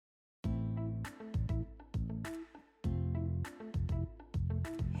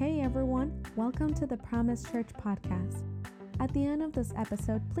Hey everyone, welcome to the Promise Church podcast. At the end of this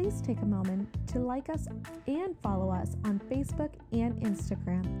episode, please take a moment to like us and follow us on Facebook and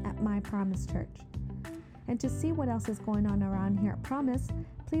Instagram at My Promise Church. And to see what else is going on around here at Promise,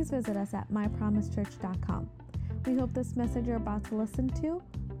 please visit us at mypromisechurch.com. We hope this message you're about to listen to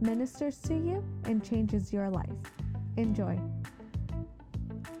ministers to you and changes your life. Enjoy.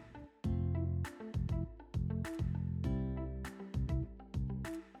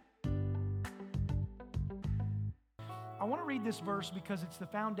 I want to read this verse because it's the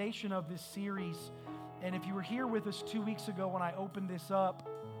foundation of this series. And if you were here with us 2 weeks ago when I opened this up,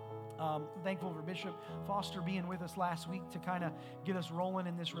 I'm thankful for Bishop Foster being with us last week to kind of get us rolling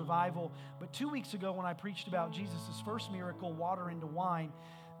in this revival. But 2 weeks ago when I preached about Jesus' first miracle, water into wine,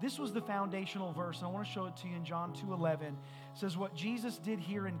 this was the foundational verse. And I want to show it to you in John 2:11. It says, what Jesus did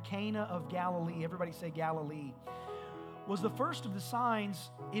here in Cana of Galilee, everybody say Galilee, was the first of the signs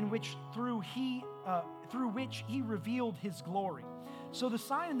in which through which he revealed his glory. So the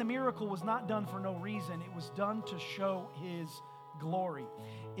sign and the miracle was not done for no reason. It was done to show his glory.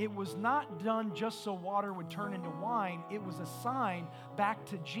 It was not done just so water would turn into wine. It was a sign back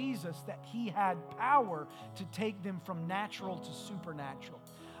to Jesus that he had power to take them from natural to supernatural.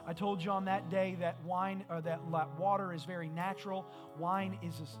 I told you on that day that water is very natural. Wine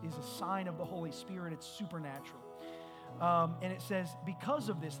is a sign of the Holy Spirit. It's supernatural. And it says, because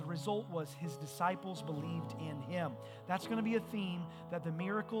of this, the result was his disciples believed in him. That's going to be a theme, that the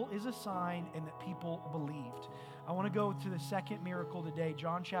miracle is a sign and that people believed. I want to go to the second miracle today.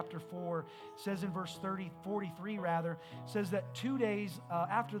 John chapter 4 says in verse 43, says that 2 days,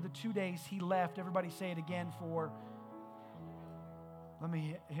 after the 2 days he left. Everybody say it again for, let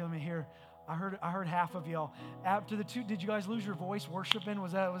me hear. I heard half of y'all. After the two, did you guys lose your voice worshiping?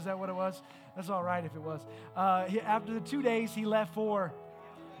 Was that what it was? That's all right if it was. After the 2 days, he left for.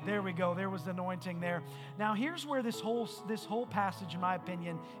 There we go. There was the anointing there. Now here's where this whole passage, in my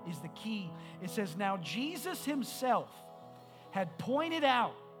opinion, is the key. It says, now Jesus himself had pointed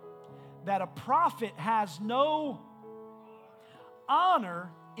out that a prophet has no honor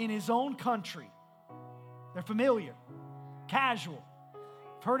in his own country. They're familiar, casual.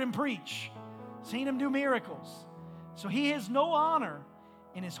 Heard him preach, seen him do miracles. So he has no honor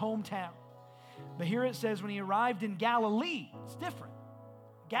in his hometown. But here it says when he arrived in Galilee, it's different.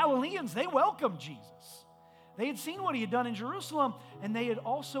 Galileans, they welcomed Jesus. They had seen what he had done in Jerusalem, and they had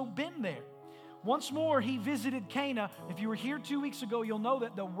also been there. Once more, he visited Cana. If you were here 2 weeks ago, you'll know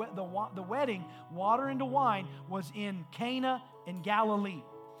that the wedding, water into wine, was in Cana in Galilee.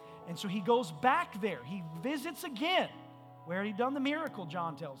 And so he goes back there. He visits again, where he'd done the miracle,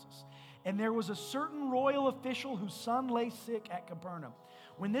 John tells us. And there was a certain royal official whose son lay sick at Capernaum.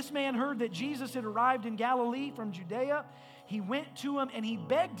 When this man heard that Jesus had arrived in Galilee from Judea, he went to him and he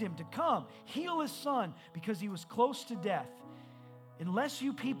begged him to come, heal his son, because he was close to death. Unless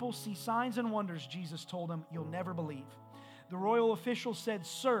you people see signs and wonders, Jesus told him, you'll never believe. The royal official said,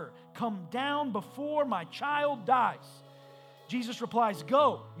 sir, come down before my child dies. Jesus replies,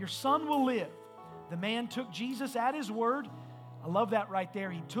 go, your son will live. The man took Jesus at his word. I love that right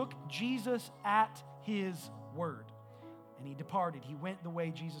there. He took Jesus at his word. And he departed. He went the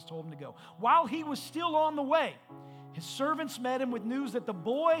way Jesus told him to go. While he was still on the way, his servants met him with news that the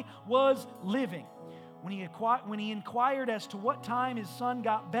boy was living. When he inquired as to what time his son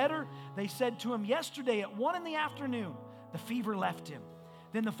got better, they said to him, yesterday at 1 PM, the fever left him.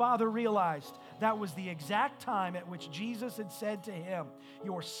 Then the father realized that was the exact time at which Jesus had said to him,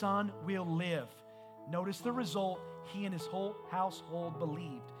 your son will live. Notice the result. He and his whole household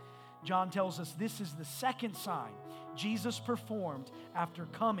believed. John tells us this is the second sign Jesus performed after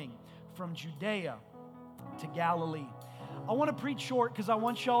coming from Judea to Galilee. I want to preach short because I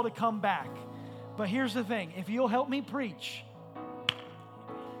want y'all to come back. But here's the thing. If you'll help me preach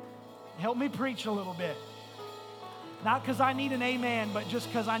a little bit. Not because I need an amen, but just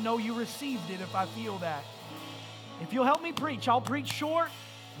because I know you received it if I feel that. If you'll help me preach, I'll preach short.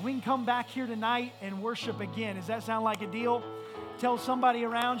 We can come back here tonight and worship again. Does that sound like a deal? Tell somebody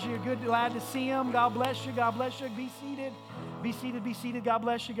around you, you're glad to see them. God bless you. God bless you. Be seated. Be seated. Be seated. God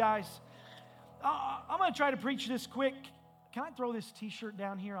bless you guys. I'm going to try to preach this quick. Can I throw this t-shirt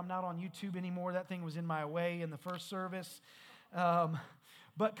down here? I'm not on YouTube anymore. That thing was in my way in the first service.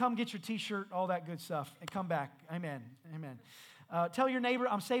 But come get your t-shirt, all that good stuff, and come back. Amen. Amen. Tell your neighbor,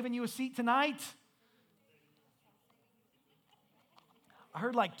 I'm saving you a seat tonight. I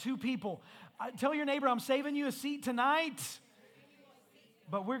heard like 2 people. Tell your neighbor, I'm saving you a seat tonight.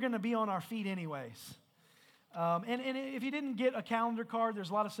 But we're going to be on our feet anyways. And if you didn't get a calendar card, there's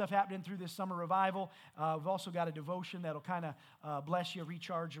a lot of stuff happening through this summer revival. We've also got a devotion that'll kind of bless you,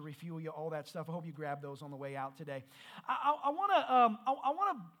 recharge you, refuel you, all that stuff. I hope you grab those on the way out today. I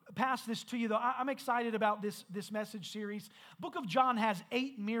want to pass this to you, though. I'm excited about this message series. Book of John has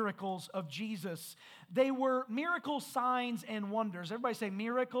 8 miracles of Jesus. They were miracles, signs, and wonders. Everybody say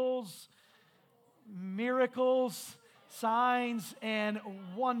miracles, signs, and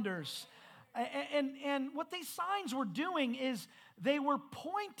wonders. And what these signs were doing is they were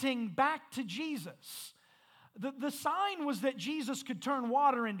pointing back to Jesus. The sign was that Jesus could turn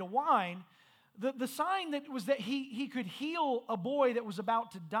water into wine. The sign was that he could heal a boy that was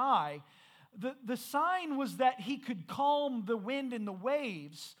about to die. The sign was that he could calm the wind and the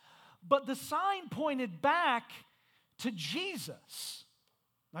waves. But the sign pointed back to Jesus.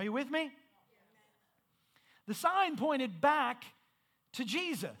 Are you with me? The sign pointed back to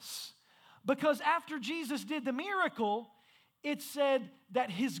Jesus. Because after Jesus did the miracle, it said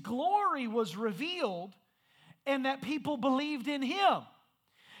that his glory was revealed and that people believed in him.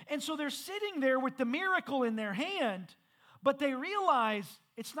 And so they're sitting there with the miracle in their hand, but they realize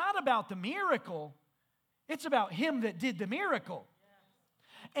it's not about the miracle, it's about him that did the miracle.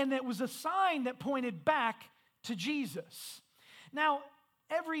 And it was a sign that pointed back to Jesus. Now,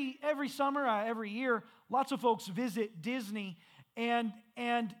 every summer, every year, lots of folks visit Disney, and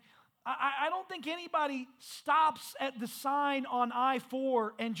I don't think anybody stops at the sign on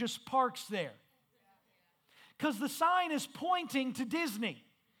I-4 and just parks there. Because the sign is pointing to Disney.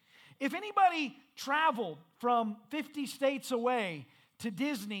 If anybody traveled from 50 states away to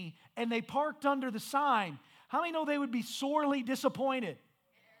Disney and they parked under the sign, how many know they would be sorely disappointed?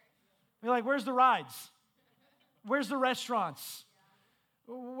 They're like, where's the rides? Where's the restaurants?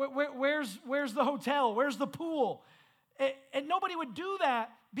 Where's the hotel? Where's the pool? And nobody would do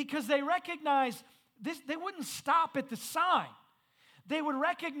that because they recognize this. They wouldn't stop at the sign. They would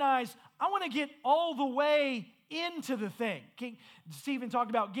recognize, I want to get all the way into the thing. Stephen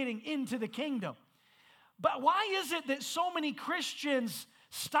talked about getting into the kingdom. But why is it that so many Christians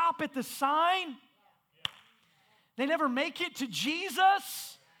stop at the sign? They never make it to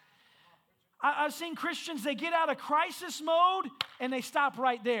Jesus. I've seen Christians, they get out of crisis mode and they stop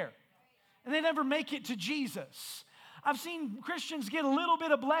right there. And they never make it to Jesus. I've seen Christians get a little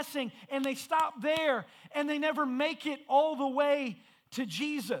bit of blessing and they stop there and they never make it all the way to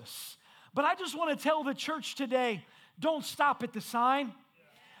Jesus. But I just want to tell the church today, don't stop at the sign,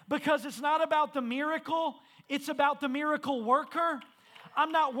 because it's not about the miracle, it's about the miracle worker.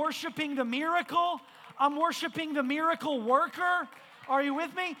 I'm not worshiping the miracle, I'm worshiping the miracle worker. Are you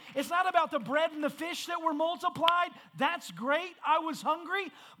with me? It's not about the bread and the fish that were multiplied. That's great. I was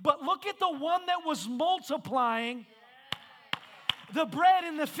hungry. But look at the one that was multiplying the bread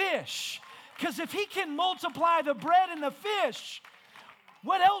and the fish. Because if he can multiply the bread and the fish,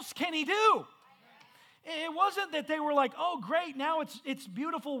 what else can he do? It wasn't that they were like, oh, great, now it's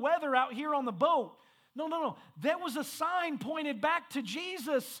beautiful weather out here on the boat. No. That was a sign pointed back to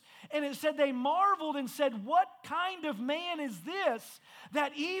Jesus, and it said they marveled and said, what kind of man is this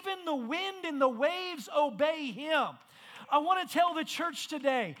that even the wind and the waves obey him? I want to tell the church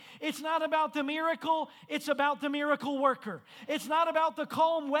today, it's not about the miracle, it's about the miracle worker. It's not about the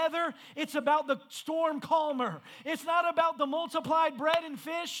calm weather, it's about the storm calmer. It's not about the multiplied bread and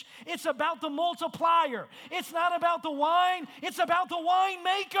fish, it's about the multiplier. It's not about the wine, it's about the wine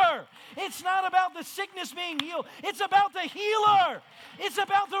maker. It's not about the sickness being healed, it's about the healer. It's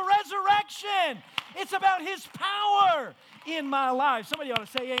about the resurrection. It's about his power in my life. Somebody ought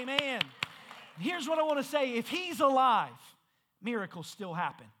to say amen. Here's what I want to say. If he's alive, miracles still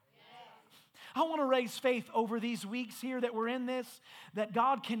happen. I want to raise faith over these weeks here that we're in this, that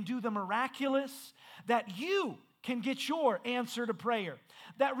God can do the miraculous, that you can get your answer to prayer,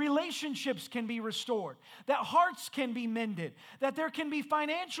 that relationships can be restored, that hearts can be mended, that there can be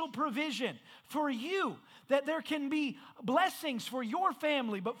financial provision for you, that there can be blessings for your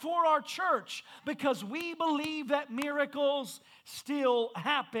family, but for our church, because we believe that miracles still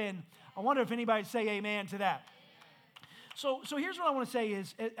happen. I wonder if anybody say amen to that. So here's what I want to say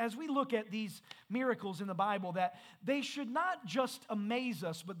is, as we look at these miracles in the Bible, that they should not just amaze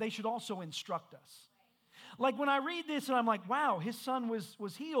us, but they should also instruct us. Like when I read this and I'm like, wow, his son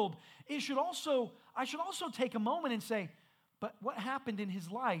was healed, I should also take a moment and say, but what happened in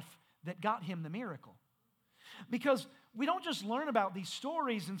his life that got him the miracle? Because we don't just learn about these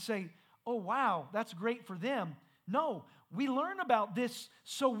stories and say, oh, wow, that's great for them. No, we learn about this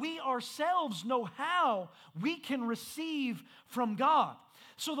so we ourselves know how we can receive from God.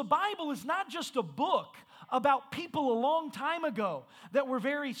 So the Bible is not just a book about people a long time ago that were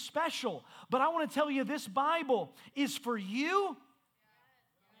very special. But I want to tell you, this Bible is for you.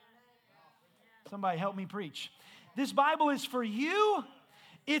 Somebody help me preach. This Bible is for you.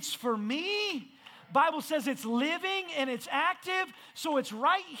 It's for me. Bible says it's living and it's active, so it's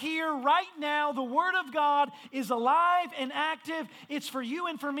right here, right now. The Word of God is alive and active. It's for you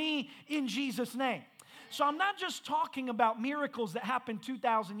and for me in Jesus' name. So I'm not just talking about miracles that happened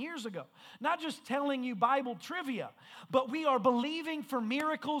 2,000 years ago, not just telling you Bible trivia, but we are believing for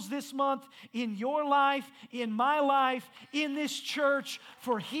miracles this month in your life, in my life, in this church,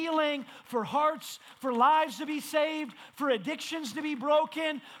 for healing, for hearts, for lives to be saved, for addictions to be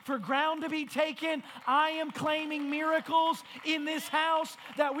broken, for ground to be taken. I am claiming miracles in this house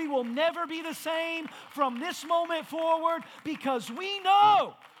that we will never be the same from this moment forward because we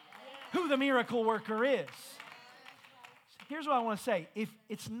know who the miracle worker is. Here's what I want to say. If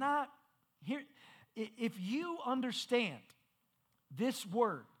you understand this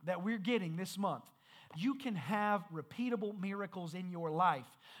word that we're getting this month, you can have repeatable miracles in your life.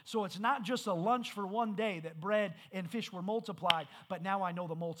 So it's not just a lunch for one day that bread and fish were multiplied, but now I know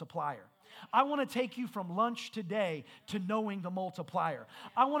the multiplier. I want to take you from lunch today to knowing the multiplier.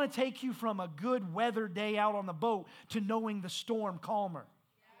 I want to take you from a good weather day out on the boat to knowing the storm calmer.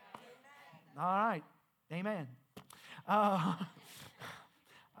 All right. Amen.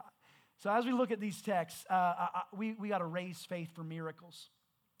 So as we look at these texts, we got to raise faith for miracles.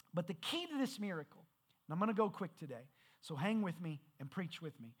 But the key to this miracle, and I'm going to go quick today, so hang with me and preach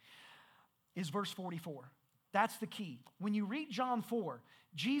with me, is verse 44. That's the key. When you read John 4,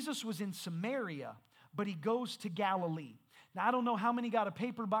 Jesus was in Samaria, but he goes to Galilee. Now, I don't know how many got a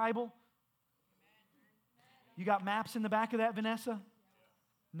paper Bible. You got maps in the back of that, Vanessa?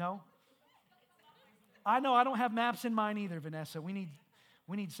 No? I know I don't have maps in mine either, Vanessa. We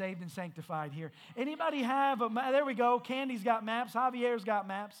need saved and sanctified here. Anybody have a map? There we go. Candy's got maps. Javier's got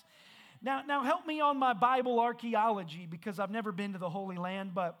maps. Now help me on my Bible archaeology because I've never been to the Holy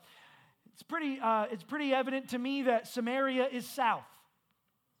Land, but it's pretty evident to me that Samaria is south.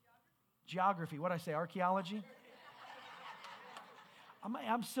 Geography. What'd I say? Archaeology?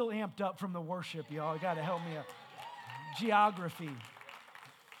 I'm still amped up from the worship, y'all. You got to help me up. Geography.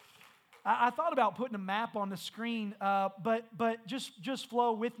 I thought about putting a map on the screen, but just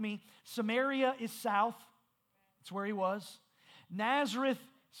flow with me. Samaria is south. That's where he was. Nazareth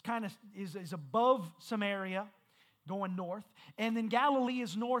is above Samaria, going north. And then Galilee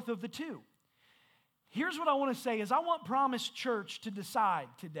is north of the two. Here's what I want to say is I want Promise Church to decide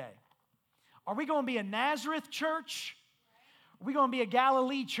today. Are we going to be a Nazareth church? Or are we going to be a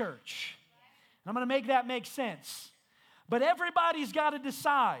Galilee church? And I'm going to make that make sense. But everybody's got to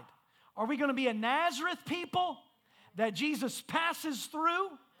decide. Are we going to be a Nazareth people that Jesus passes through?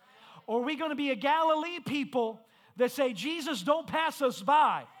 Or are we going to be a Galilee people that say, Jesus, don't pass us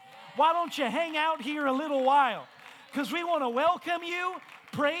by. Why don't you hang out here a little while? Because we want to welcome you,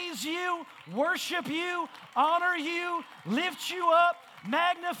 praise you, worship you, honor you, lift you up,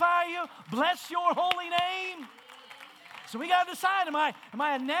 magnify you, bless your holy name. So we got to decide, am I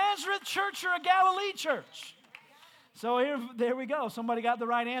a Nazareth church or a Galilee church? So there we go. Somebody got the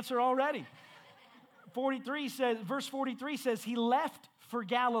right answer already. Verse 43 says, he left for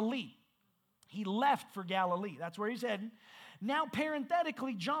Galilee. He left for Galilee. That's where he's heading. Now,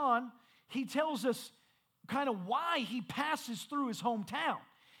 parenthetically, John, he tells us kind of why he passes through his hometown.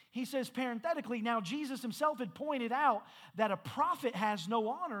 He says, parenthetically, now Jesus himself had pointed out that a prophet has no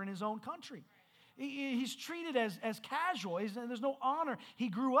honor in his own country. He's treated as casual. There's no honor. He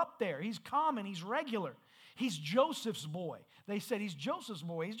grew up there. He's common. He's regular. He's Joseph's boy. They said he's Joseph's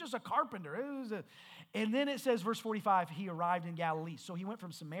boy. He's just a carpenter. And then it says, verse 45, he arrived in Galilee. So he went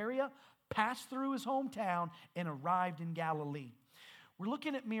from Samaria, passed through his hometown, and arrived in Galilee. We're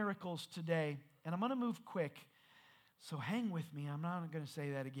looking at miracles today, and I'm going to move quick. So hang with me. I'm not going to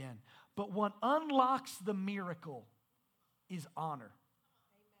say that again. But what unlocks the miracle is honor.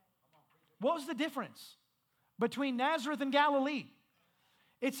 What was the difference between Nazareth and Galilee?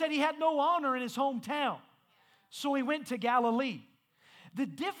 It said he had no honor in his hometown. So he went to Galilee. The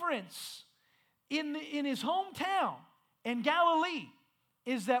difference in his hometown and Galilee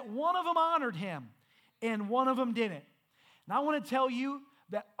is that one of them honored him and one of them didn't. And I want to tell you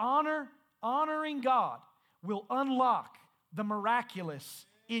that honoring God will unlock the miraculous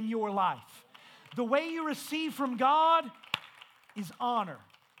in your life. The way you receive from God is honor.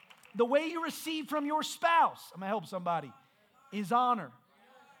 The way you receive from your spouse, I'm going to help somebody, is honor.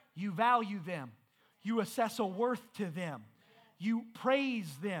 You value them. You assess a worth to them. You praise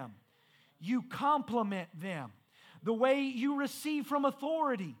them. You compliment them. The way you receive from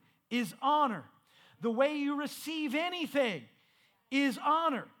authority is honor. The way you receive anything is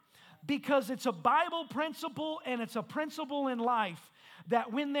honor. Because it's a Bible principle and it's a principle in life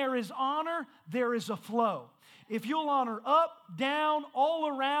that when there is honor, there is a flow. If you'll honor up, down, all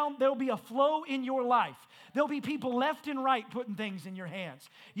around, there'll be a flow in your life. There'll be people left and right putting things in your hands.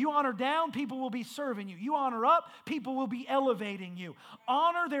 You honor down, people will be serving you. You honor up, people will be elevating you.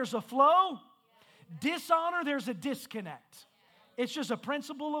 Honor, there's a flow. Dishonor, there's a disconnect. It's just a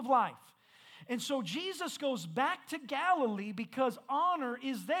principle of life. And so Jesus goes back to Galilee because honor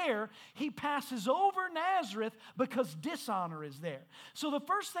is there. He passes over Nazareth because dishonor is there. So the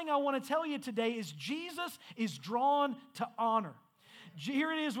first thing I want to tell you today is Jesus is drawn to honor.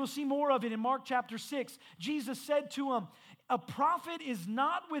 Here it is. We'll see more of it in Mark chapter 6. Jesus said to him, "A prophet is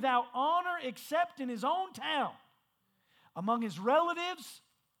not without honor except in his own town, among his relatives,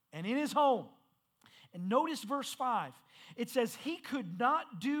 and in his home." And notice verse 5. It says he could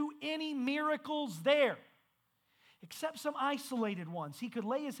not do any miracles there except some isolated ones. He could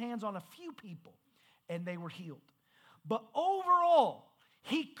lay his hands on a few people and they were healed. But overall,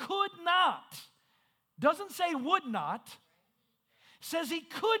 he could not. Doesn't say would not. Says he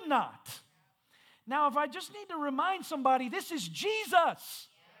could not. Now, if I just need to remind somebody, this is Jesus.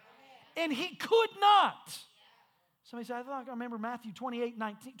 And he could not. Somebody said, I remember Matthew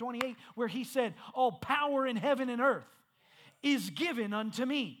 28, where he said, all power in heaven and earth is given unto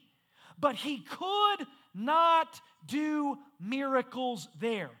me. But he could not do miracles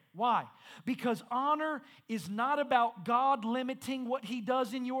there. Why? Because honor is not about God limiting what he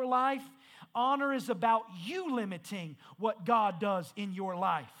does in your life. Honor is about you limiting what God does in your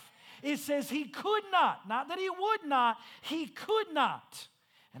life. It says he could not that he would not, he could not.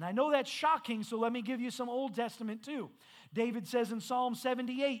 And I know that's shocking, so let me give you some Old Testament too. David says in Psalm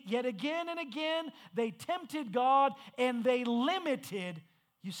 78, yet again and again they tempted God and they limited,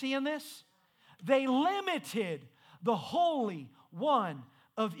 you see in this? They limited the Holy One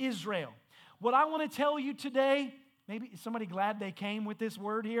of Israel. What I want to tell you today, maybe is somebody glad they came with this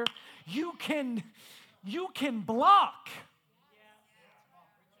word here? You can block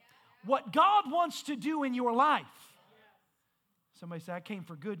what God wants to do in your life. Somebody say, I came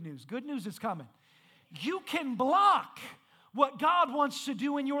for good news. Good news is coming. You can block what God wants to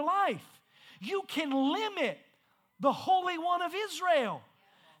do in your life. You can limit the Holy One of Israel.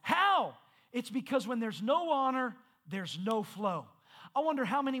 How? It's because when there's no honor, there's no flow. I wonder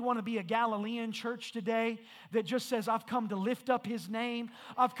how many want to be a Galilean church today that just says, I've come to lift up his name.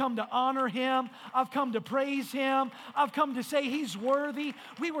 I've come to honor him. I've come to praise him. I've come to say he's worthy.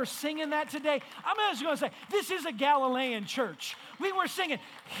 We were singing that today. I'm just going to say, this is a Galilean church. We were singing,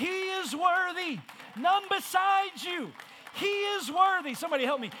 he is worthy. None besides you. He is worthy. Somebody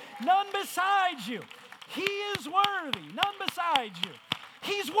help me. None besides you. He is worthy. None besides you.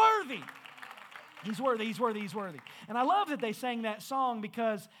 He's worthy. He's worthy, he's worthy, he's worthy. And I love that they sang that song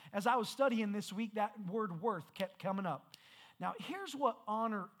because as I was studying this week, that word worth kept coming up. Now, here's what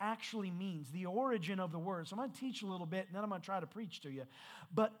honor actually means, the origin of the word. So I'm going to teach a little bit, and then I'm going to try to preach to you.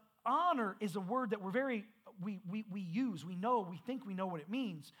 But honor is a word that we use. We know, we think we know what it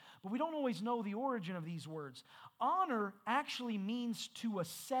means, but we don't always know the origin of these words. Honor actually means to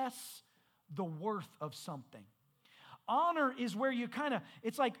assess the worth of something. Honor is where you kind of,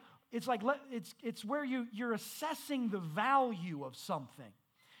 it's where you're assessing the value of something.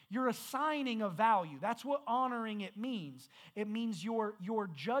 You're assigning a value. That's what honoring it means. It means you're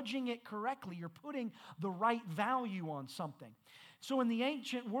judging it correctly. You're putting the right value on something. So in the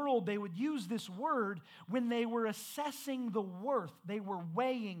ancient world, they would use this word when they were assessing the worth. They were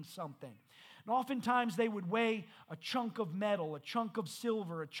weighing something. And oftentimes they would weigh a chunk of metal, a chunk of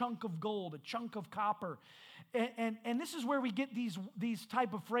silver, a chunk of gold, a chunk of copper. And this is where we get these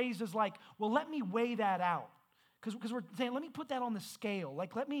type of phrases like, well, let me weigh that out. Because we're saying, let me put that on the scale.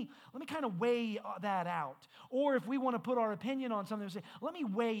 Like, let me kind of weigh that out. Or if we want to put our opinion on something, we say, let me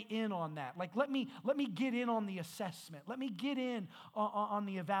weigh in on that. Like, let me get in on the assessment. Let me get in on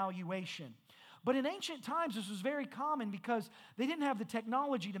the evaluation. But in ancient times, this was very common because they didn't have the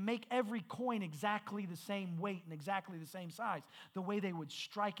technology to make every coin exactly the same weight and exactly the same size. The way they would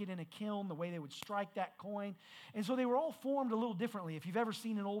strike it in a kiln, the way they would strike that coin. And so they were all formed a little differently. If you've ever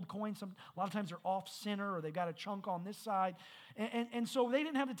seen an old coin, a lot of times they're off center or they've got a chunk on this side. And so they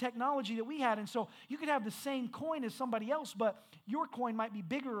didn't have the technology that we had. And so you could have the same coin as somebody else, but your coin might be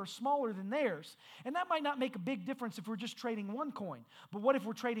bigger or smaller than theirs. And that might not make a big difference if we're just trading one coin. But what if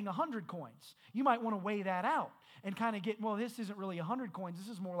we're trading 100 coins? You might want to weigh that out and kind of get, well, this isn't really 100 coins. This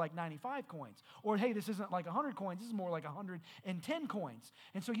is more like 95 coins. Or, hey, this isn't like 100 coins. This is more like 110 coins.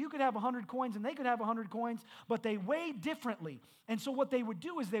 And so you could have 100 coins and they could have 100 coins, but they weigh differently. And so what they would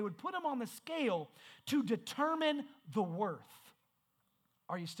do is they would put them on the scale to determine the worth.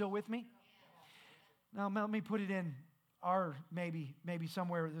 Are you still with me? Now, let me put it in our, maybe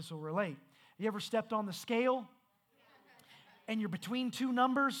somewhere this will relate. You ever stepped on the scale and you're between two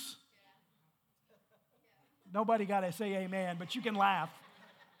numbers? Nobody got to say amen, but you can laugh.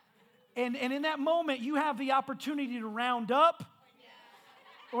 And in that moment, you have the opportunity to round up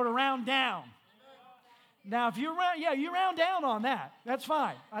or to round down. Now, if you round down on that. That's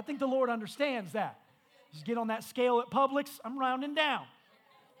fine. I think the Lord understands that. Just get on that scale at Publix, I'm rounding down.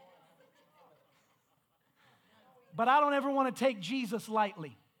 But I don't ever want to take Jesus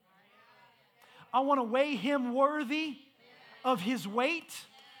lightly. I want to weigh him worthy of his weight,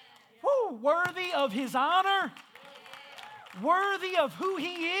 worthy of his honor, worthy of who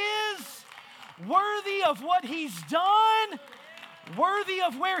he is, worthy of what he's done, worthy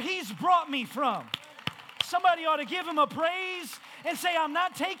of where he's brought me from. Somebody ought to give him a praise and say, I'm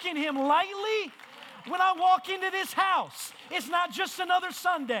not taking him lightly. When I walk into this house, it's not just another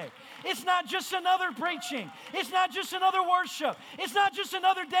Sunday. It's not just another preaching. It's not just another worship. It's not just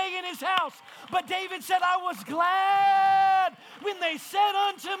another day in his house. But David said, I was glad when they said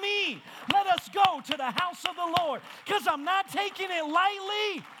unto me, let us go to the house of the Lord. Because I'm not taking it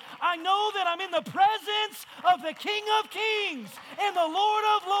lightly. I know that I'm in the presence of the King of Kings and the Lord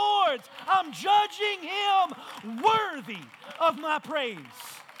of Lords. I'm judging him worthy of my praise.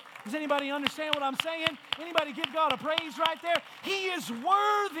 Does anybody understand what I'm saying? Anybody give God a praise right there? He is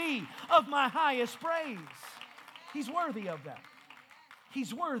worthy of my highest praise. He's worthy of that.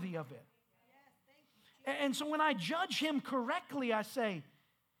 He's worthy of it. And so when I judge him correctly, I say,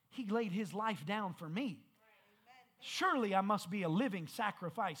 he laid his life down for me. Surely I must be a living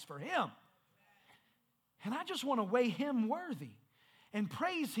sacrifice for him. And I just want to weigh him worthy and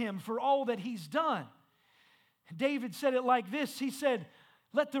praise him for all that he's done. David said it like this. He said,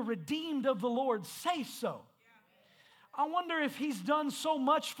 let the redeemed of the Lord say so. I wonder if he's done so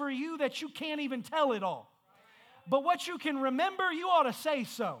much for you that you can't even tell it all. But what you can remember, you ought to say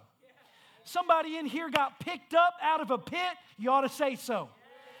so. Somebody in here got picked up out of a pit, you ought to say so.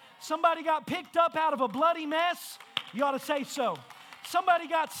 Somebody got picked up out of a bloody mess, you ought to say so. Somebody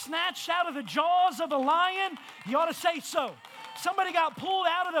got snatched out of the jaws of a lion, you ought to say so. Somebody got pulled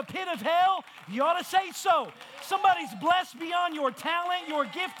out of the pit of hell, you ought to say so. Somebody's blessed beyond your talent, your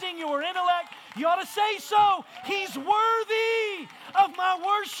gifting, your intellect, you ought to say so. He's worthy of my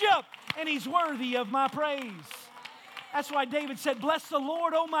worship, and he's worthy of my praise. That's why David said, bless the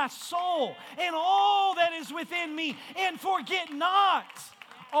Lord, O my soul, and all that is within me, and forget not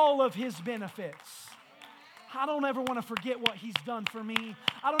all of his benefits. I don't ever want to forget what he's done for me.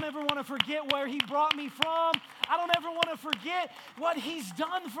 I don't ever want to forget where he brought me from. I don't ever want to forget what he's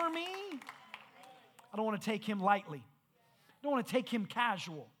done for me. I don't want to take him lightly. I don't want to take him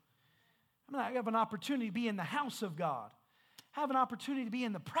casual. I have an opportunity to be in the house of God. I have an opportunity to be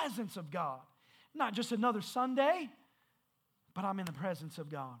in the presence of God. Not just another Sunday, but I'm in the presence of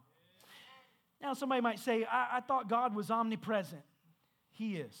God. Now, somebody might say, I thought God was omnipresent.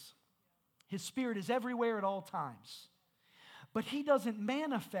 He is. His Spirit is everywhere at all times. But he doesn't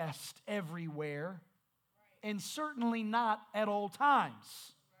manifest everywhere, and certainly not at all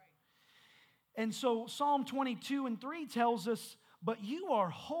times. And so Psalm 22:3 tells us, but you are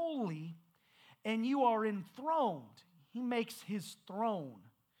holy and you are enthroned. He makes his throne.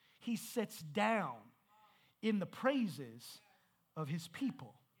 He sits down in the praises of his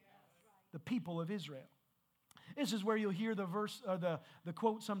people, the people of Israel. This is where you'll hear the verse or the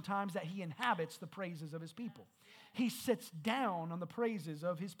quote sometimes that he inhabits the praises of his people. He sits down on the praises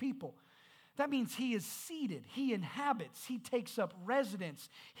of his people. That means he is seated, he inhabits, he takes up residence,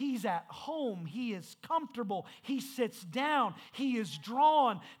 he's at home, he is comfortable, he sits down, he is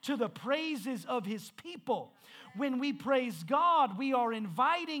drawn to the praises of his people. When we praise God, we are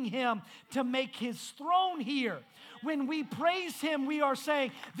inviting him to make his throne here. When we praise him, we are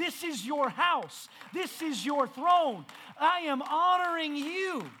saying, this is your house, this is your throne, I am honoring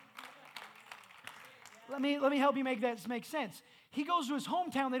you. Let me help you make that make sense. He goes to his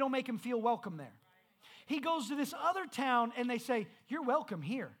hometown, they don't make him feel welcome there. He goes to this other town and they say, you're welcome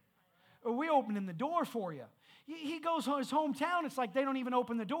here. Or we opening the door for you. He goes to his hometown, it's like they don't even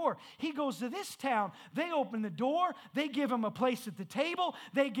open the door. He goes to this town, they open the door, they give him a place at the table,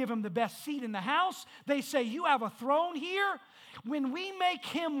 they give him the best seat in the house. They say, you have a throne here. When we make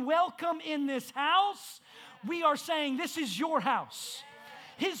him welcome in this house, we are saying, this is your house.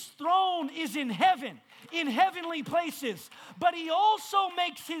 His throne is in heaven, in heavenly places. But he also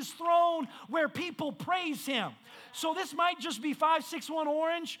makes his throne where people praise him. So this might just be 561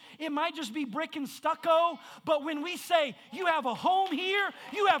 Orange. It might just be brick and stucco. But when we say, you have a home here,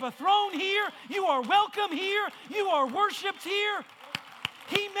 you have a throne here, you are welcome here, you are worshiped here,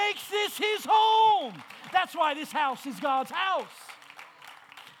 he makes this his home. That's why this house is God's house.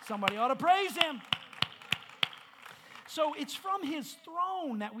 Somebody ought to praise him. So it's from his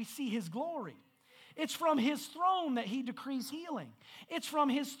throne that we see his glory. It's from his throne that he decrees healing. It's from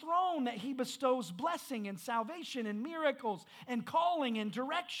his throne that he bestows blessing and salvation and miracles and calling and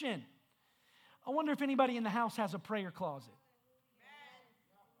direction. I wonder if anybody in the house has a prayer closet.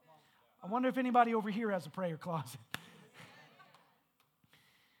 I wonder if anybody over here has a prayer closet.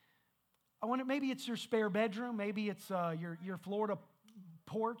 I wonder, maybe it's your spare bedroom. Maybe it's your Florida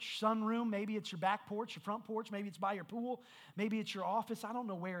porch, sunroom. Maybe it's your back porch, your front porch. Maybe it's by your pool. Maybe it's your office. I don't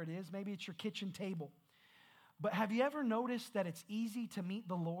know where it is. Maybe it's your kitchen table. But have you ever noticed that it's easy to meet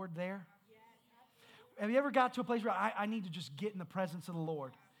the Lord there? Have you ever got to a place where I need to just get in the presence of the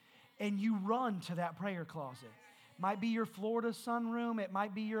Lord? And you run to that prayer closet. Might be your Florida sunroom. It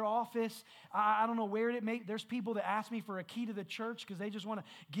might be your office. I don't know where it may. There's people that ask me for a key to the church because they just want to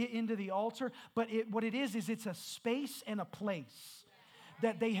get into the altar. But what it is it's a space and a place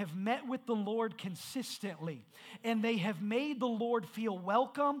that they have met with the Lord consistently. And they have made the Lord feel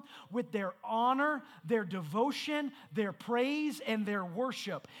welcome with their honor, their devotion, their praise, and their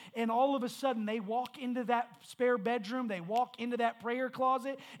worship. And all of a sudden, they walk into that spare bedroom, they walk into that prayer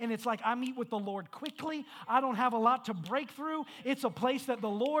closet, and it's like, I meet with the Lord quickly. I don't have a lot to break through. It's a place that the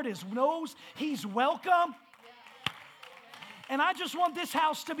Lord knows He's welcome. And I just want this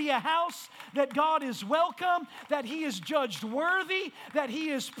house to be a house that God is welcome, that He is judged worthy, that He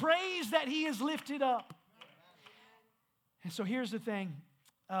is praised, that He is lifted up. And so here's the thing.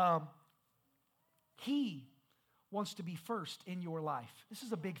 He wants to be first in your life. This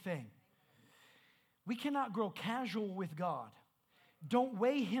is a big thing. We cannot grow casual with God. Don't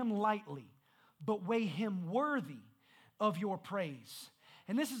weigh Him lightly, but weigh Him worthy of your praise.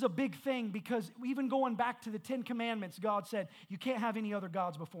 And this is a big thing because even going back to the 10 Commandments, God said, you can't have any other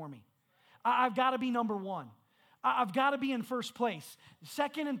gods before me. I've got to be number one. I've got to be in first place.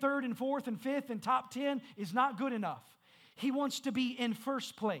 Second and third and fourth and fifth and top 10 is not good enough. He wants to be in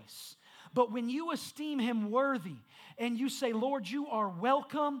first place. But when you esteem Him worthy and you say, Lord, you are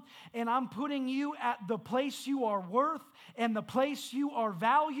welcome, and I'm putting you at the place you are worth and the place you are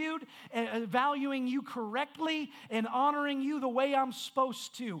valued, and valuing you correctly and honoring you the way I'm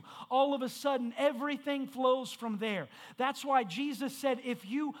supposed to, all of a sudden everything flows from there. That's why Jesus said, if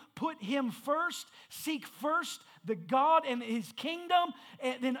you put Him first, seek first the God and His kingdom,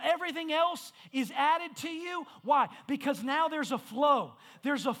 and then everything else is added to you. Why? Because now there's a flow.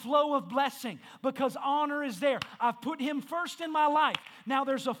 There's a flow of blessing because honor is there. I've put Him first in my life. Now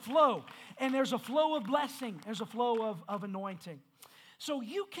there's a flow, and there's a flow of blessing. There's a flow of anointing. So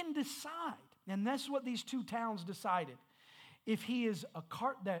you can decide, and that's what these two towns decided. If he is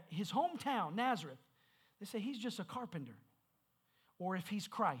that his hometown, Nazareth, they say he's just a carpenter, or if he's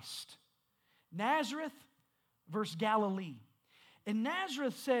Christ. Nazareth versus Galilee. And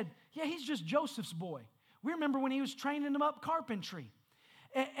Nazareth said, yeah, he's just Joseph's boy. We remember when he was training him up carpentry.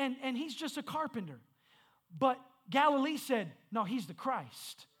 And he's just a carpenter. But Galilee said, no, he's the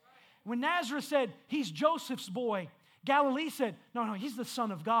Christ. When Nazareth said, he's Joseph's boy, Galilee said, no, he's the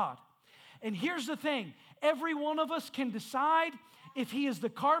Son of God. And here's the thing. Every one of us can decide if he is the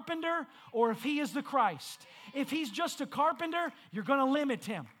carpenter or if he is the Christ. If he's just a carpenter, you're going to limit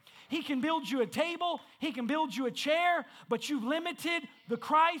him. He can build you a table, he can build you a chair, but you've limited the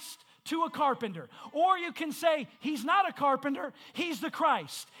Christ to a carpenter. Or you can say, he's not a carpenter, he's the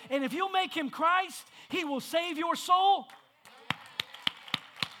Christ. And if you'll make him Christ, he will save your soul.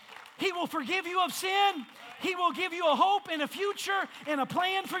 He will forgive you of sin. He will give you a hope and a future and a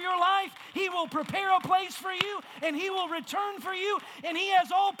plan for your life. He will prepare a place for you, and he will return for you, and he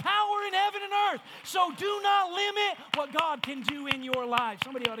has all power in heaven and earth. So do not limit what God can do in your life.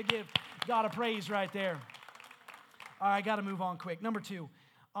 Somebody ought to give God a praise right there. All right, I got to move on quick. Number 2,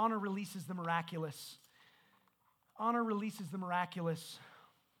 honor releases the miraculous. Honor releases the miraculous.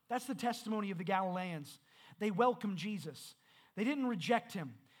 That's the testimony of the Galileans. They welcomed Jesus. They didn't reject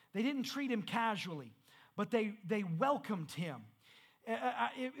him. They didn't treat him casually. But they welcomed him.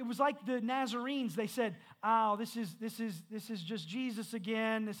 It was like the Nazarenes. They said, "Oh, this is just Jesus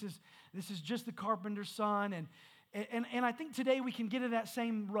again. This is just the carpenter's son." And I think today we can get in that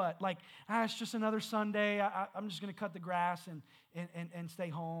same rut. Like, it's just another Sunday. I'm just going to cut the grass and stay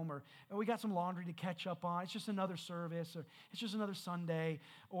home. Or we got some laundry to catch up on. It's just another service. Or it's just another Sunday.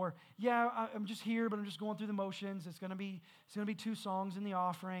 Or, I'm just here, but I'm just going through the motions. It's going to be 2 songs in the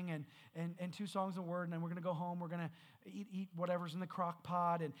offering and 2 songs in the word. And then we're going to go home. We're going to eat whatever's in the crock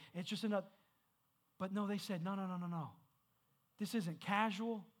pot. And it's just another. But no, they said, no. This isn't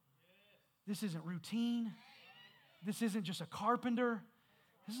casual. This isn't routine. This isn't just a carpenter.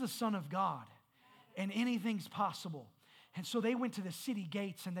 This is the Son of God. And anything's possible. And so they went to the city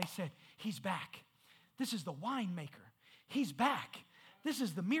gates and they said, he's back. This is the winemaker. He's back. This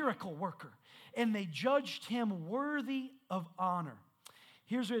is the miracle worker. And they judged him worthy of honor.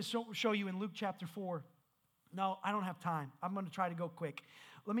 Here's what I'll show you in Luke chapter 4. No, I don't have time. I'm going to try to go quick.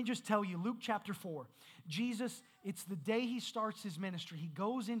 Let me just tell you, Luke chapter 4. Jesus, it's the day he starts his ministry. He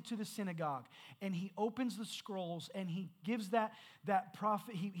goes into the synagogue and he opens the scrolls and he gives that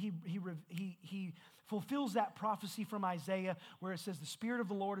prophet. He fulfills that prophecy from Isaiah where it says, "The Spirit of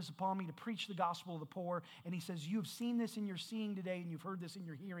the Lord is upon me to preach the gospel of the poor." And he says, "You have seen this in your seeing today, and you've heard this in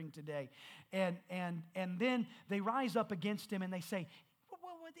your hearing today." And then they rise up against him and they say,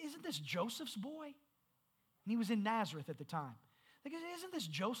 well, "Isn't this Joseph's boy?" And he was in Nazareth at the time. Like, "Isn't this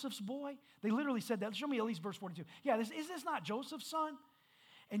Joseph's boy?" They literally said that. Show me at least verse 42. Yeah, is this not Joseph's son?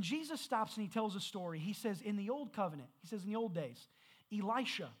 And Jesus stops and he tells a story. He says, in the old covenant, he says in the old days,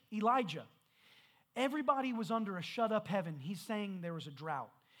 Elijah, everybody was under a shut-up heaven. He's saying there was a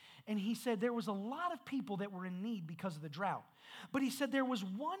drought. And he said there was a lot of people that were in need because of the drought. But he said there was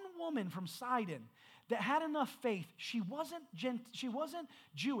one woman from Sidon that had enough faith. She wasn't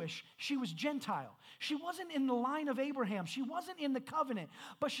Jewish. She was Gentile. She wasn't in the line of Abraham. She wasn't in the covenant.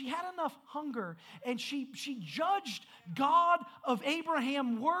 But she had enough hunger, and she judged God of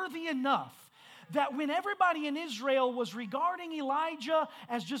Abraham worthy enough that when everybody in Israel was regarding Elijah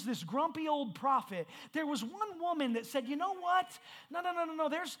as just this grumpy old prophet, there was one woman that said, "You know what? No.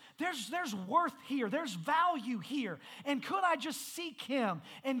 There's worth here. There's value here. And could I just seek him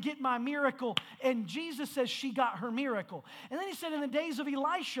and get my miracle?" And Jesus says she got her miracle. And then he said in the days of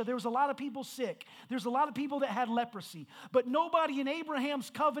Elisha, there was a lot of people sick. There's a lot of people that had leprosy. But nobody in Abraham's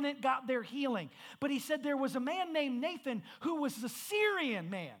covenant got their healing. But he said there was a man named Nathan who was a Syrian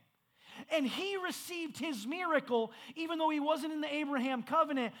man. And he received his miracle even though he wasn't in the Abraham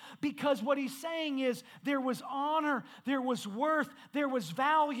covenant, because what he's saying is there was honor, there was worth, there was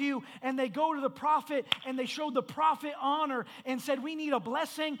value. And they go to the prophet and they showed the prophet honor and said, "We need a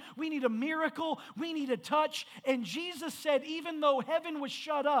blessing, we need a miracle, we need a touch." And Jesus said even though heaven was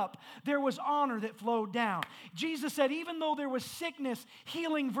shut up, there was honor that flowed down. Jesus said even though there was sickness,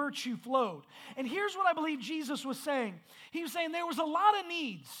 healing virtue flowed. And here's what I believe Jesus was saying. He was saying there was a lot of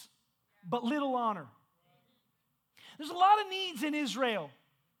needs, but little honor. There's a lot of needs in Israel,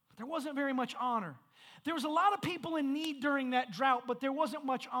 but there wasn't very much honor. There was a lot of people in need during that drought, but there wasn't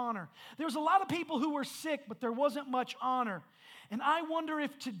much honor. There was a lot of people who were sick, but there wasn't much honor. And I wonder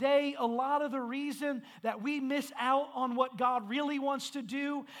if today a lot of the reason that we miss out on what God really wants to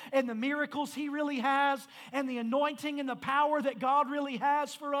do and the miracles he really has and the anointing and the power that God really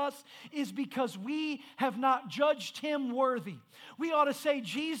has for us is because we have not judged him worthy. We ought to say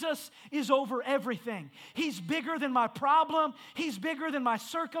Jesus is over everything. He's bigger than my problem. He's bigger than my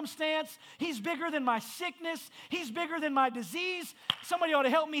circumstance. He's bigger than my sickness. He's bigger than my disease. Somebody ought to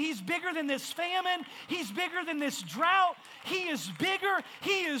help me. He's bigger than this famine. He's bigger than this drought. He is bigger.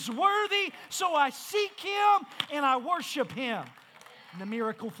 He is worthy. So I seek him and I worship him. And the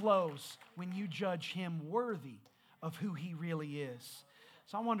miracle flows when you judge him worthy of who he really is.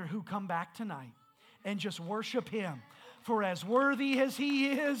 So I wonder who come back tonight and just worship him. For as worthy as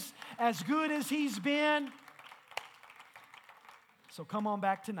he is, as good as he's been. So come on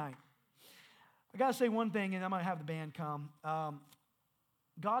back tonight. I got to say one thing, and I'm going to have the band come.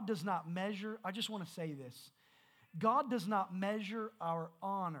 God does not measure, I just want to say this. God does not measure our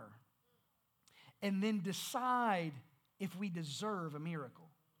honor and then decide if we deserve a miracle.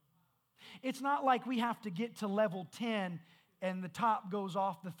 It's not like we have to get to level 10 and the top goes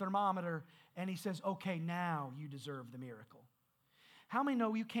off the thermometer and he says, "Okay, now you deserve the miracle." How many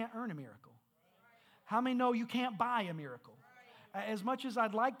know you can't earn a miracle? How many know you can't buy a miracle? As much as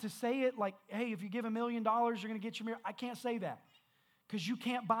I'd like to say it like, hey, if you give $1 million, you're going to get your miracle. I can't say that because you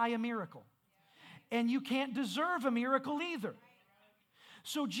can't buy a miracle. And you can't deserve a miracle either.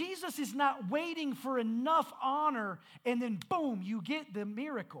 So Jesus is not waiting for enough honor and then boom, you get the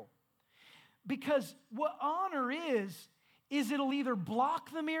miracle. Because what honor is is it'll either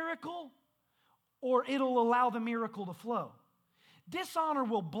block the miracle or it'll allow the miracle to flow. Dishonor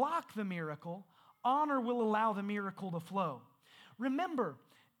will block the miracle. Honor will allow the miracle to flow. Remember,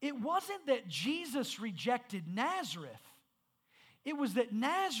 it wasn't that Jesus rejected Nazareth. It was that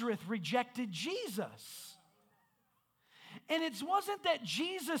Nazareth rejected Jesus. And it wasn't that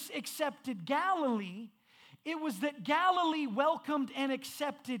Jesus accepted Galilee. It was that Galilee welcomed and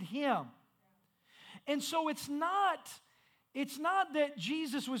accepted him. And so it's not that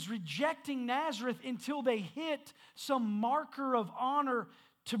Jesus was rejecting Nazareth until they hit some marker of honor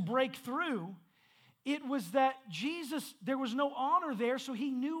to break through. It was that Jesus, there was no honor there, so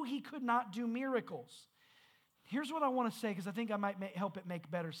he knew he could not do miracles. Here's what I want to say, because I think I might help it make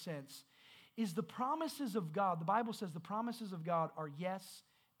better sense, is the promises of God. The Bible says the promises of God are yes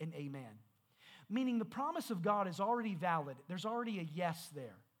and amen. Meaning the promise of God is already valid. There's already a yes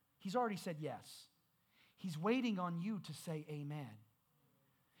there. He's already said yes. He's waiting on you to say amen.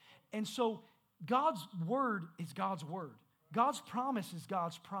 And so God's word is God's word. God's promise is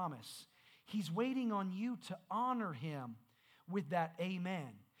God's promise. He's waiting on you to honor him with that amen.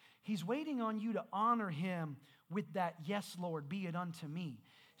 He's waiting on you to honor him with that, yes, Lord, be it unto me.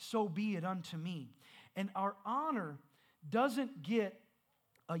 So be it unto me. And our honor doesn't get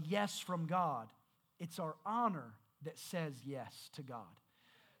a yes from God. It's our honor that says yes to God.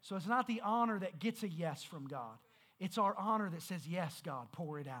 So it's not the honor that gets a yes from God. It's our honor that says, yes, God,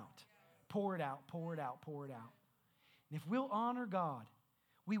 pour it out. Pour it out, pour it out, pour it out. And if we'll honor God,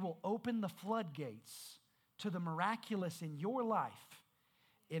 we will open the floodgates to the miraculous in your life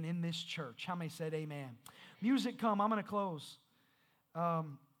and in this church. How many said amen? Music come. I'm going to close. I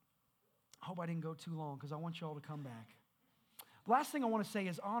hope I didn't go too long because I want you all to come back. The last thing I want to say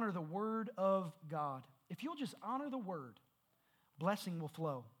is honor the word of God. If you'll just honor the word, blessing will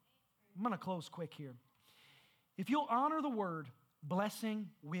flow. I'm going to close quick here. If you'll honor the word, blessing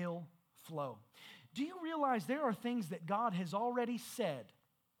will flow. Do you realize there are things that God has already said?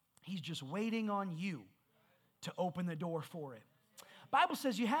 He's just waiting on you to open the door for it. Bible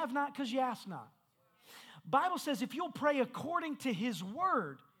says you have not because you ask not. Bible says if you'll pray according to his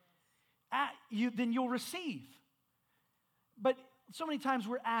word, then you'll receive. But so many times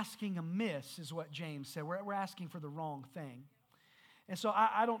we're asking amiss, is what James said. We're asking for the wrong thing. And so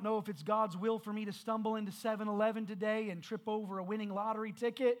I don't know if it's God's will for me to stumble into 7-Eleven today and trip over a winning lottery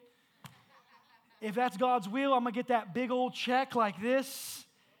ticket. If that's God's will, I'm going to get that big old check like this.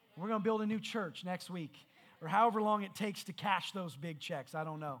 We're going to build a new church next week, or however long it takes to cash those big checks. I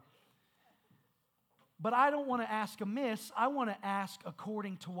don't know. But I don't want to ask amiss. I want to ask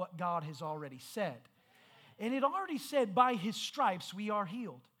according to what God has already said. And it already said, by his stripes we are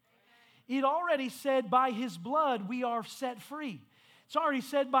healed. It already said, by his blood we are set free. It's already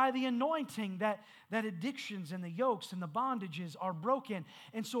said by the anointing that addictions and the yokes and the bondages are broken.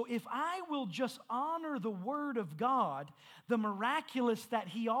 And so if I will just honor the word of God, the miraculous that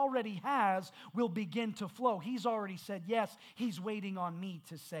he already has will begin to flow. He's already said yes. He's waiting on me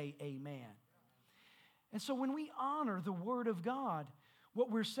to say amen. And so when we honor the word of God,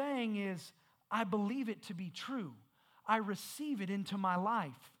 what we're saying is, I believe it to be true. I receive it into my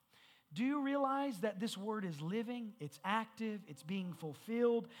life. Do you realize that this word is living, it's active, it's being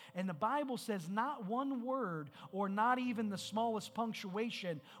fulfilled? And the Bible says not one word or not even the smallest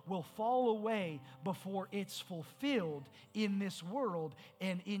punctuation will fall away before it's fulfilled in this world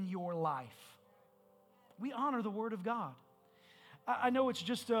and in your life. We honor the word of God. I know it's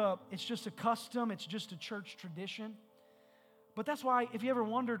just a custom, it's just a church tradition. But that's why, if you ever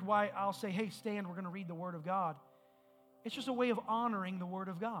wondered why I'll say, hey, stand, we're going to read the word of God. It's just a way of honoring the word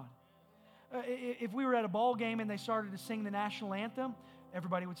of God. If we were at a ball game and they started to sing the national anthem,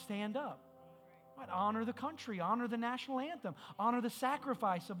 everybody would stand up. Right? Honor the country, honor the national anthem, honor the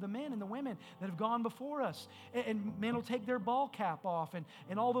sacrifice of the men and the women that have gone before us. And men will take their ball cap off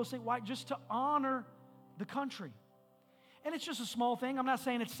and all those things. Why? Just to honor the country. And it's just a small thing. I'm not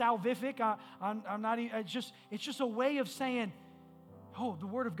saying it's salvific. I'm not. It's just a way of saying, oh, the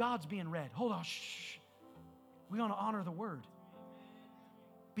word of God's being read. Hold on, shh. We want to honor the word.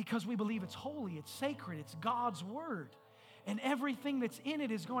 Because we believe it's holy, it's sacred, it's God's word. And everything that's in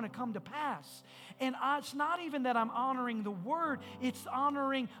it is going to come to pass. And it's not even that I'm honoring the word, it's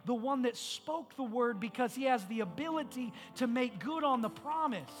honoring the one that spoke the word because he has the ability to make good on the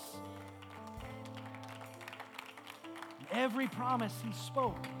promise. Every promise he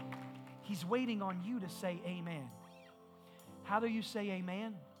spoke, he's waiting on you to say amen. How do you say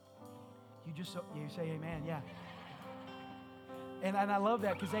amen? You say amen, yeah. And I love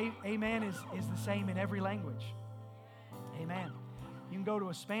that because amen is the same in every language. Amen. You can go to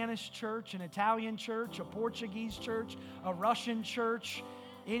a Spanish church, an Italian church, a Portuguese church, a Russian church,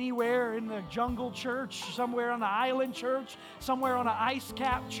 anywhere in the jungle church, somewhere on the island church, somewhere on an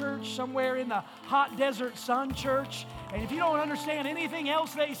ice-capped church, somewhere in the hot desert sun church. And if you don't understand anything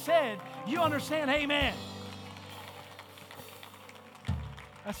else they said, you understand amen.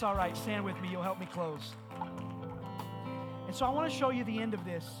 That's all right. Stand with me. You'll help me close. And so I want to show you the end of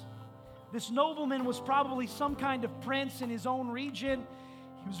this. This nobleman was probably some kind of prince in his own region.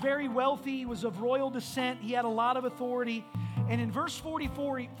 He was very wealthy. He was of royal descent. He had a lot of authority. And in verse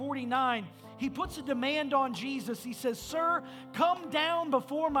 49, he puts a demand on Jesus. He says, "Sir, come down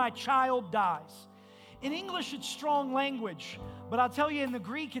before my child dies." In English, it's strong language. But I'll tell you, in the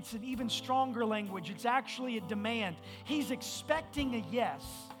Greek, it's an even stronger language. It's actually a demand. He's expecting a yes.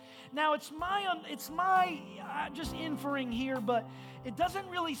 Now, it's my just inferring here, but it doesn't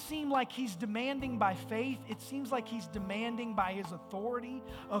really seem like he's demanding by faith. It seems like he's demanding by his authority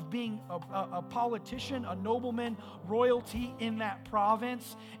of being a politician, a nobleman, royalty in that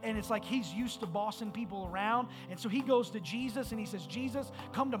province. And it's like he's used to bossing people around. And so he goes to Jesus and he says, "Jesus,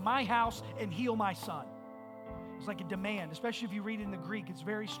 come to my house and heal my son." It's like a demand, especially if you read it in the Greek. It's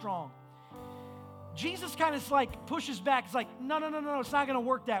very strong. Jesus kind of like pushes back. It's like, no, it's not going to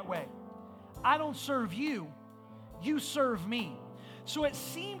work that way. I don't serve you. You serve me. So it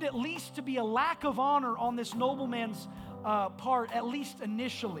seemed at least to be a lack of honor on this nobleman's part, at least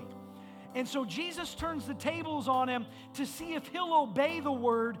initially. And so Jesus turns the tables on him to see if he'll obey the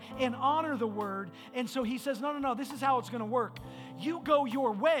word and honor the word. And so he says, no, this is how it's going to work. You go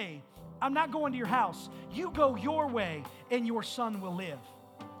your way. I'm not going to your house. You go your way and your son will live.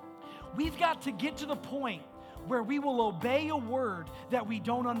 We've got to get to the point where we will obey a word that we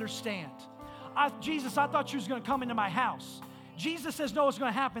don't understand. Jesus, I thought you was going to come into my house. Jesus says, no, it's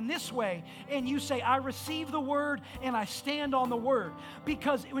going to happen this way. And you say, I receive the word and I stand on the word.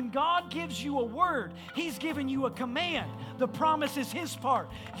 Because when God gives you a word, He's given you a command. The promise is His part.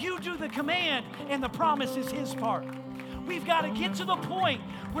 You do the command and the promise is His part. We've got to get to the point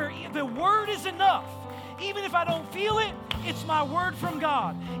where the word is enough. Even if I don't feel it, it's my word from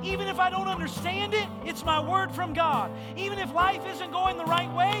God. Even if I don't understand it, it's my word from God. Even if life isn't going the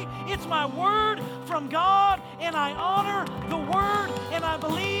right way, it's my word from God, and I honor the word, and I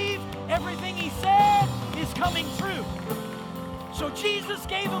believe everything He said is coming true. So Jesus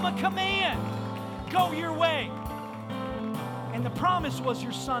gave him a command, go your way. And the promise was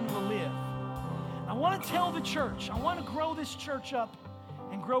your son will live. I want to tell the church, I want to grow this church up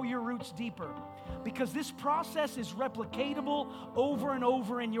and grow your roots deeper. Because this process is replicatable over and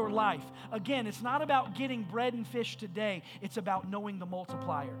over in your life. Again, it's not about getting bread and fish today. It's about knowing the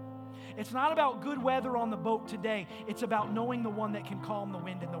multiplier. It's not about good weather on the boat today. It's about knowing the one that can calm the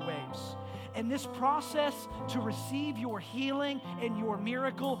wind and the waves. And this process to receive your healing and your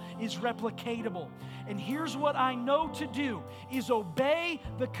miracle is replicatable. And here's what I know to do is obey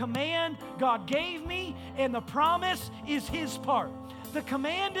the command God gave me, and the promise is His part. The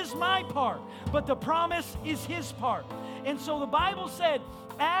command is my part, but the promise is His part. And so the Bible said,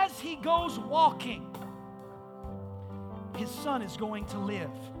 as he goes walking, his son is going to live.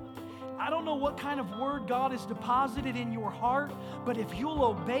 I don't know what kind of word God has deposited in your heart, but if you'll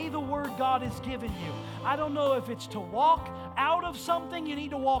obey the word God has given you, I don't know if it's to walk out of something you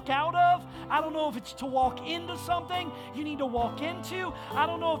need to walk out of. I don't know if it's to walk into something you need to walk into. I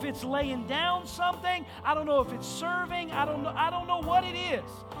don't know if it's laying down something. I don't know if it's serving. I don't know what it is.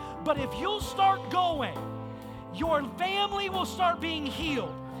 But if you'll start going, your family will start being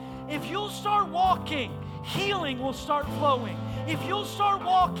healed. If you'll start walking, healing will start flowing. If you'll start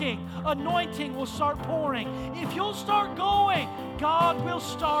walking, anointing will start pouring. If you'll start going, God will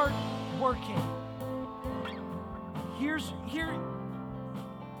start working. Here's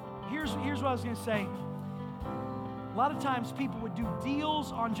what I was going to say. A lot of times people would do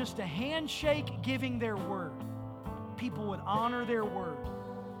deals on just a handshake giving their word. People would honor their word.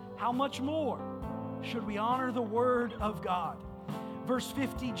 How much more should we honor the word of God? Verse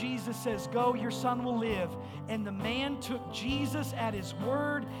 50, Jesus says, go, your son will live. And the man took Jesus at His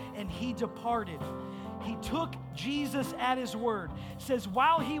word, and he departed. He took Jesus at His word. It says,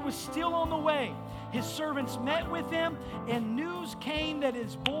 while he was still on the way, his servants met with him, and news came that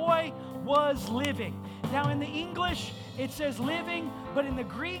his boy was living. Now in the English, it says living, but in the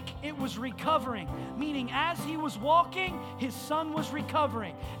Greek, it was recovering. Meaning as he was walking, his son was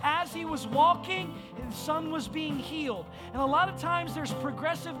recovering. As he was walking, his son was being healed. And a lot of times there's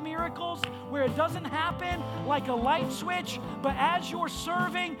progressive miracles where it doesn't happen like a light switch, but as you're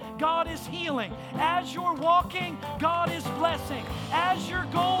serving, God is healing. As you're walking, God is blessing. As you're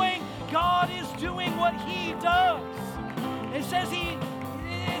going, God is doing what He does. It says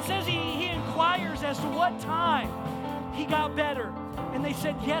he inquires as to what time he got better. And they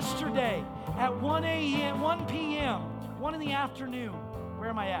said yesterday at 1 p.m., 1 in the afternoon. Where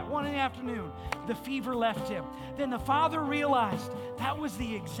am I at? 1 in the afternoon. The fever left him. Then the father realized that was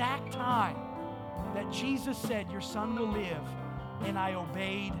the exact time that Jesus said, your son will live. And I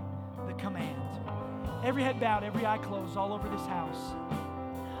obeyed the command. Every head bowed, every eye closed, all over this house.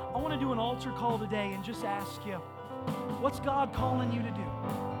 I want to do an altar call today and just ask you, what's God calling you to do?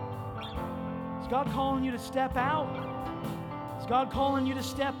 Is God calling you to step out? Is God calling you to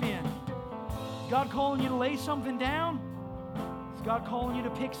step in? Is God calling you to lay something down? Is God calling you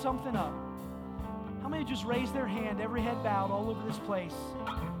to pick something up? How many just raise their hand, every head bowed all over this place?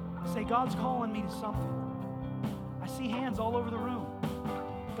 Say, God's calling me to something. I see hands all over the room.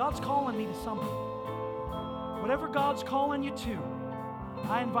 God's calling me to something. Whatever God's calling you to,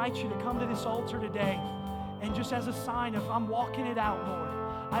 I invite you to come to this altar today and just as a sign of I'm walking it out, Lord.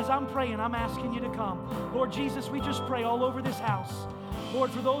 As I'm praying, I'm asking you to come. Lord Jesus, we just pray all over this house.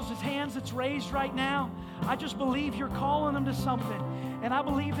 Lord, for those hands that's raised right now, I just believe you're calling them to something. And I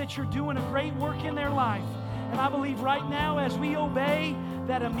believe that you're doing a great work in their life. And I believe right now as we obey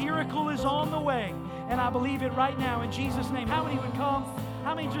that a miracle is on the way. And I believe it right now in Jesus' name. How many would come?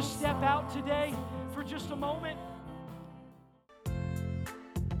 How many just step out today for just a moment?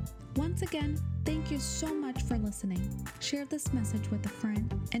 Once again, thank you so much for listening. Share this message with a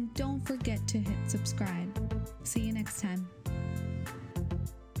friend and don't forget to hit subscribe. See you next time.